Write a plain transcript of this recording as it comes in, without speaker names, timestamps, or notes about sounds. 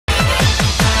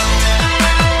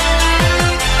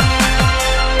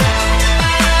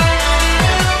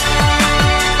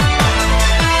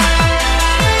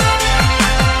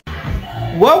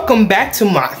welcome back to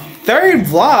my third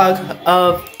vlog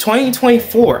of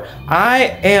 2024.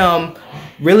 I am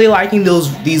really liking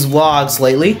these vlogs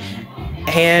lately,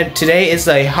 and today is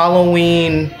a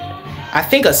Halloween, I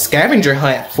think a scavenger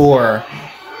hunt for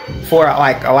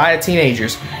like a lot of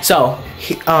teenagers. So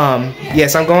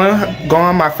yes, I'm going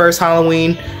on my first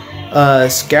Halloween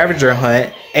scavenger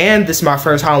hunt, and this is my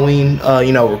first Halloween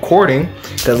recording,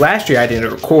 because last year I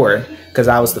didn't record because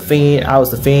I was the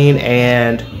fiend,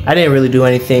 and I didn't really do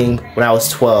anything when I was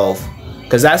 12,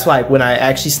 because that's like when I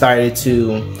actually started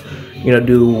to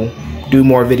do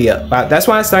more video. That's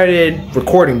why I started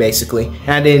recording basically,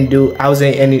 and I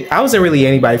wasn't really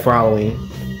anybody for Halloween.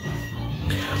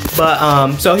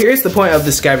 But so here's the point of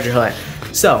the scavenger hunt.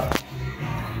 So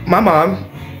my mom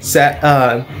set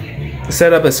up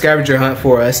a scavenger hunt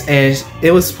for us, and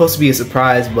it was supposed to be a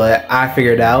surprise, but I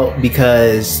figured it out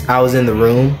because I was in the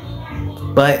room.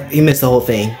 But he missed the whole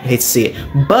thing. Hate to see it.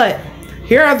 But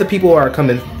here are the people who are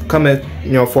coming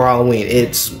for Halloween.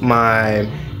 It's my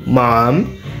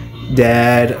mom,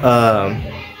 dad,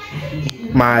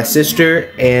 my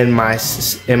sister, and my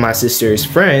sister's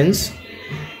friends,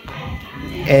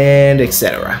 and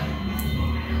etc.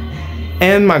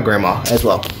 And my grandma as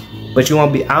well. But you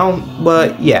won't be.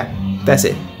 But yeah, that's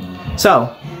it.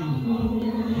 So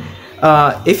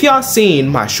if y'all seen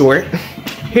my short,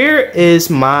 here is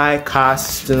my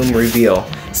costume reveal.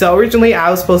 So originally I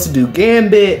was supposed to do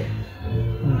Gambit.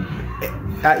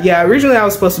 Originally I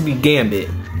was supposed to be Gambit.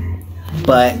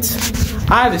 But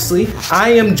obviously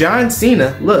I am John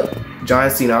Cena. Look, John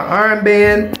Cena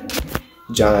armband.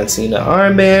 John Cena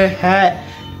armband, hat,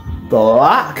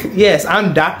 block. Yes,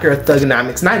 I'm Dr.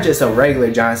 Thugonomics, not just a regular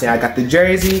John Cena. I got the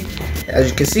jersey. As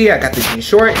you can see, I got the jean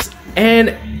shorts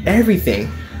and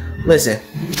everything. Listen,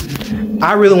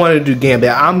 I really want to do Gambit.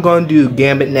 I'm going to do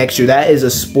Gambit next year. That is a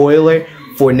spoiler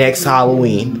for next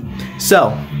Halloween.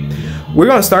 So, we're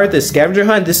going to start this scavenger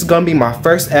hunt. This is going to be my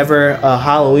first ever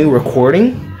Halloween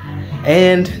recording.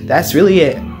 And that's really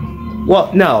it.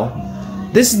 Well, no.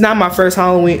 This is not my first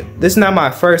Halloween. This is not my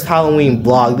first Halloween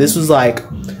vlog. This was like,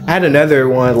 I had another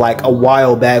one like a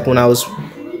while back when I was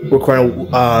recording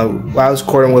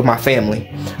with my family.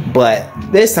 But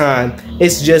this time,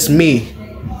 it's just me.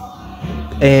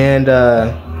 And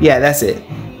yeah, that's it.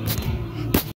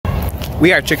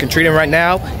 We are trick-or-treating right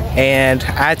now, and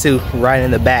I had to ride in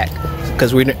the back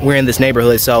because we're in this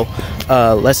neighborhood. So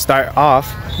let's start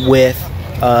off with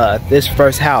this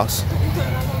first house.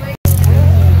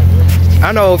 I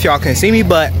don't know if y'all can see me,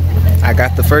 but I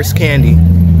got the first candy.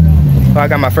 Well, I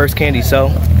got my first candy, so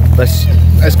let's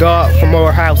go out for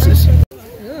more houses.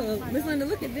 Let's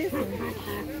look at this one.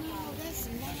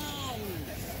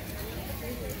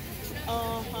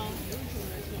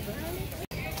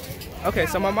 Okay,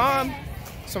 so my mom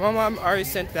already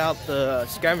sent out the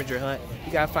scavenger hunt.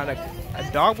 You gotta find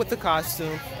a dog with the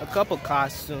costume, a couple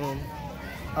costume.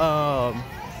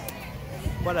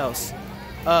 What else?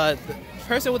 The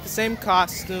person with the same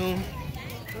costume.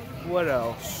 What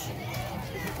else?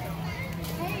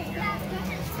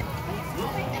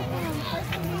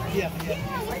 Yeah.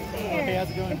 Hey,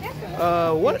 how's it going?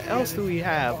 What else do we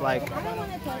have? Like,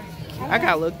 I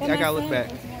gotta look back.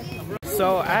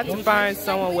 So I had to find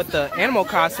someone with the animal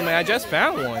costume, and I just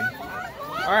found one.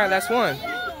 All right, that's one.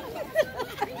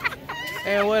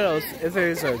 And what else? If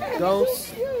there's a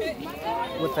ghost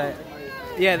with that,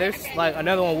 yeah, there's like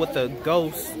another one with the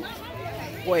ghost.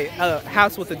 Wait,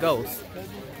 house with the ghost.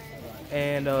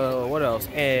 And what else?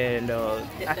 And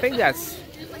I think that's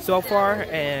so far.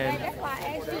 And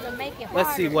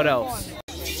let's see what else.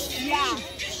 Yeah,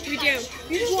 we do.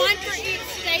 One for each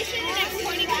station, and it's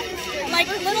pointing out the street. Like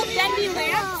little bendy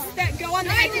lamps that go on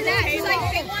the edge of the table.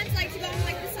 Like big ones, like to go on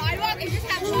like the sidewalk, and just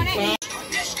have one at each.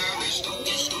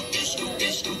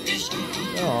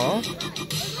 Aww.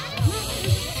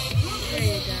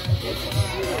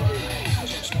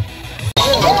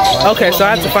 Okay, so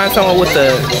I have to find someone with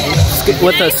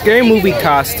a scary movie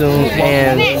costume,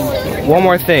 and one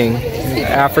more thing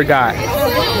I forgot,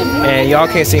 and y'all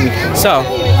can't see me. So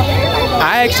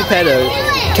I actually pet a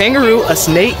kangaroo, a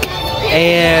snake,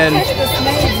 and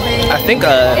I think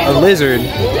a lizard.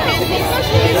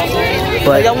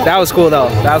 But that was cool though.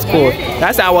 That was cool.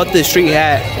 That's not what the street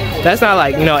had. That's not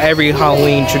like every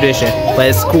Halloween tradition, but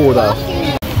it's cool though.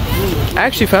 I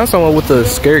actually found someone with a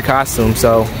scary costume,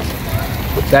 so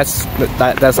that's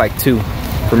like 2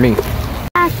 for me.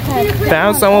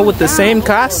 Found someone with the same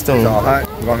costume. Alright,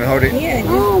 you want me to hold it?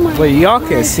 Well, y'all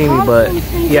can't see me, but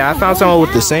yeah, I found someone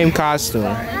with the same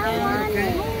costume.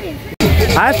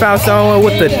 I found someone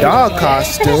with the dog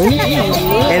costume,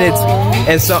 and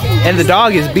the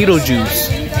dog is Beetlejuice.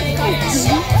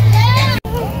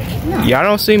 Y'all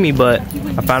don't see me, but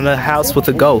I found a house with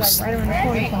a ghost.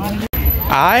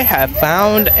 I have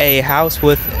found a house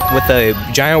with a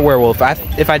giant werewolf.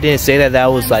 If I didn't say that, that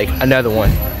was like another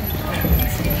one.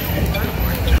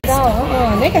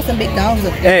 They got some big dogs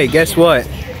up there. Hey, guess what?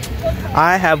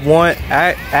 I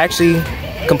actually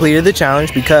completed the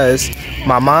challenge because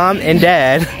my mom and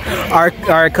dad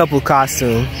are a couple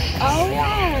costume. Oh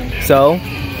yeah. So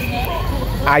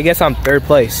I guess I'm third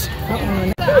place.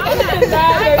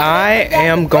 I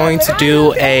am going to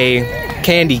do a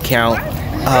candy count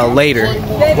later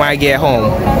when I get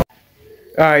home.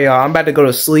 Alright, y'all, I'm about to go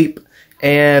to sleep,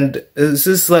 and this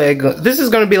is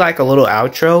gonna be like a little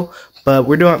outro, but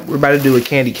we're about to do a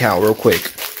candy count real quick.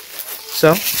 So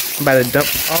I'm about to dump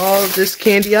all of this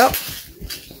candy out.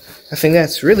 I think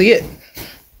that's really it.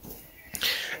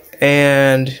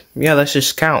 And yeah, let's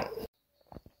just count.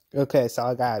 Okay, so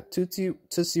I got Tootsie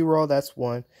Roll, that's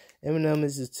 1. M&M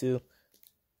is a 2.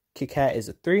 Kit Kat is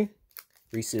a 3.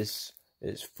 Reese's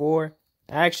is 4.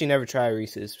 I actually never tried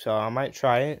Reese's, so I might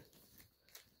try it.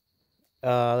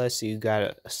 Let's see, you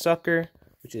got a Sucker,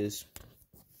 which is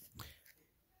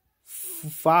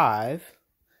 5.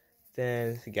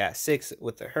 Then you got 6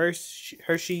 with the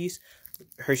Hershey's.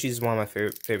 Hershey's is one of my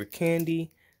favorite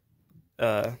candy.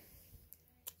 Let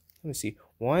me see.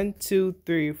 1, 2,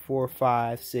 3, 4,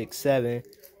 5, 6, 7,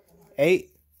 8,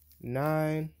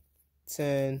 9,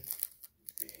 10,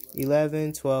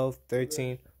 11, 12,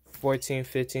 13, 14,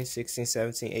 15, 16,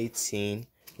 17, 18,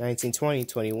 19, 20,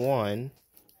 21.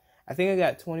 I think I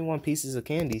got 21 pieces of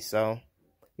candy, so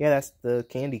yeah, that's the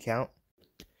candy count.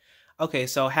 Okay,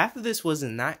 so half of this was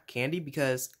not candy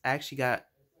because I actually got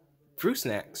fruit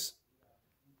snacks.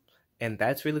 And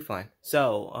that's really fun.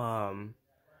 So,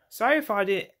 sorry if I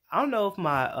don't know if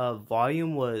my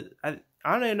volume was, I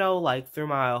don't know, like through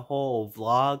my whole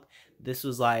vlog, this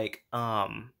was like, I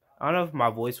don't know if my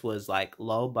voice was like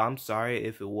low, but I'm sorry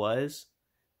if it was.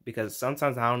 Because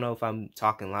sometimes I don't know if I'm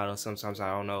talking loud and sometimes I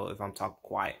don't know if I'm talking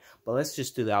quiet. But let's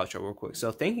just do the outro real quick.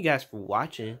 So thank you guys for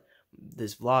watching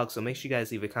this vlog. So make sure you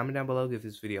guys leave a comment down below, give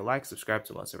this video a like, subscribe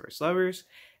to Multiverse Lovers,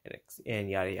 and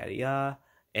yada yada yada.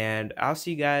 And I'll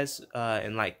see you guys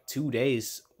in like 2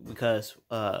 days because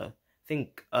I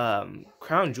think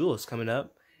Crown Jewel is coming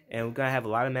up and we're gonna have a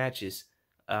lot of matches.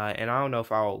 And I don't know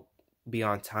if I'll be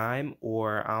on time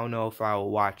or I don't know if I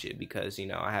will watch it because you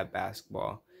know I have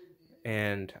basketball.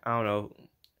 And I don't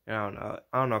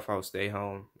know if I'll stay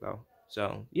home though.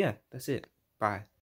 So yeah, that's it. Bye.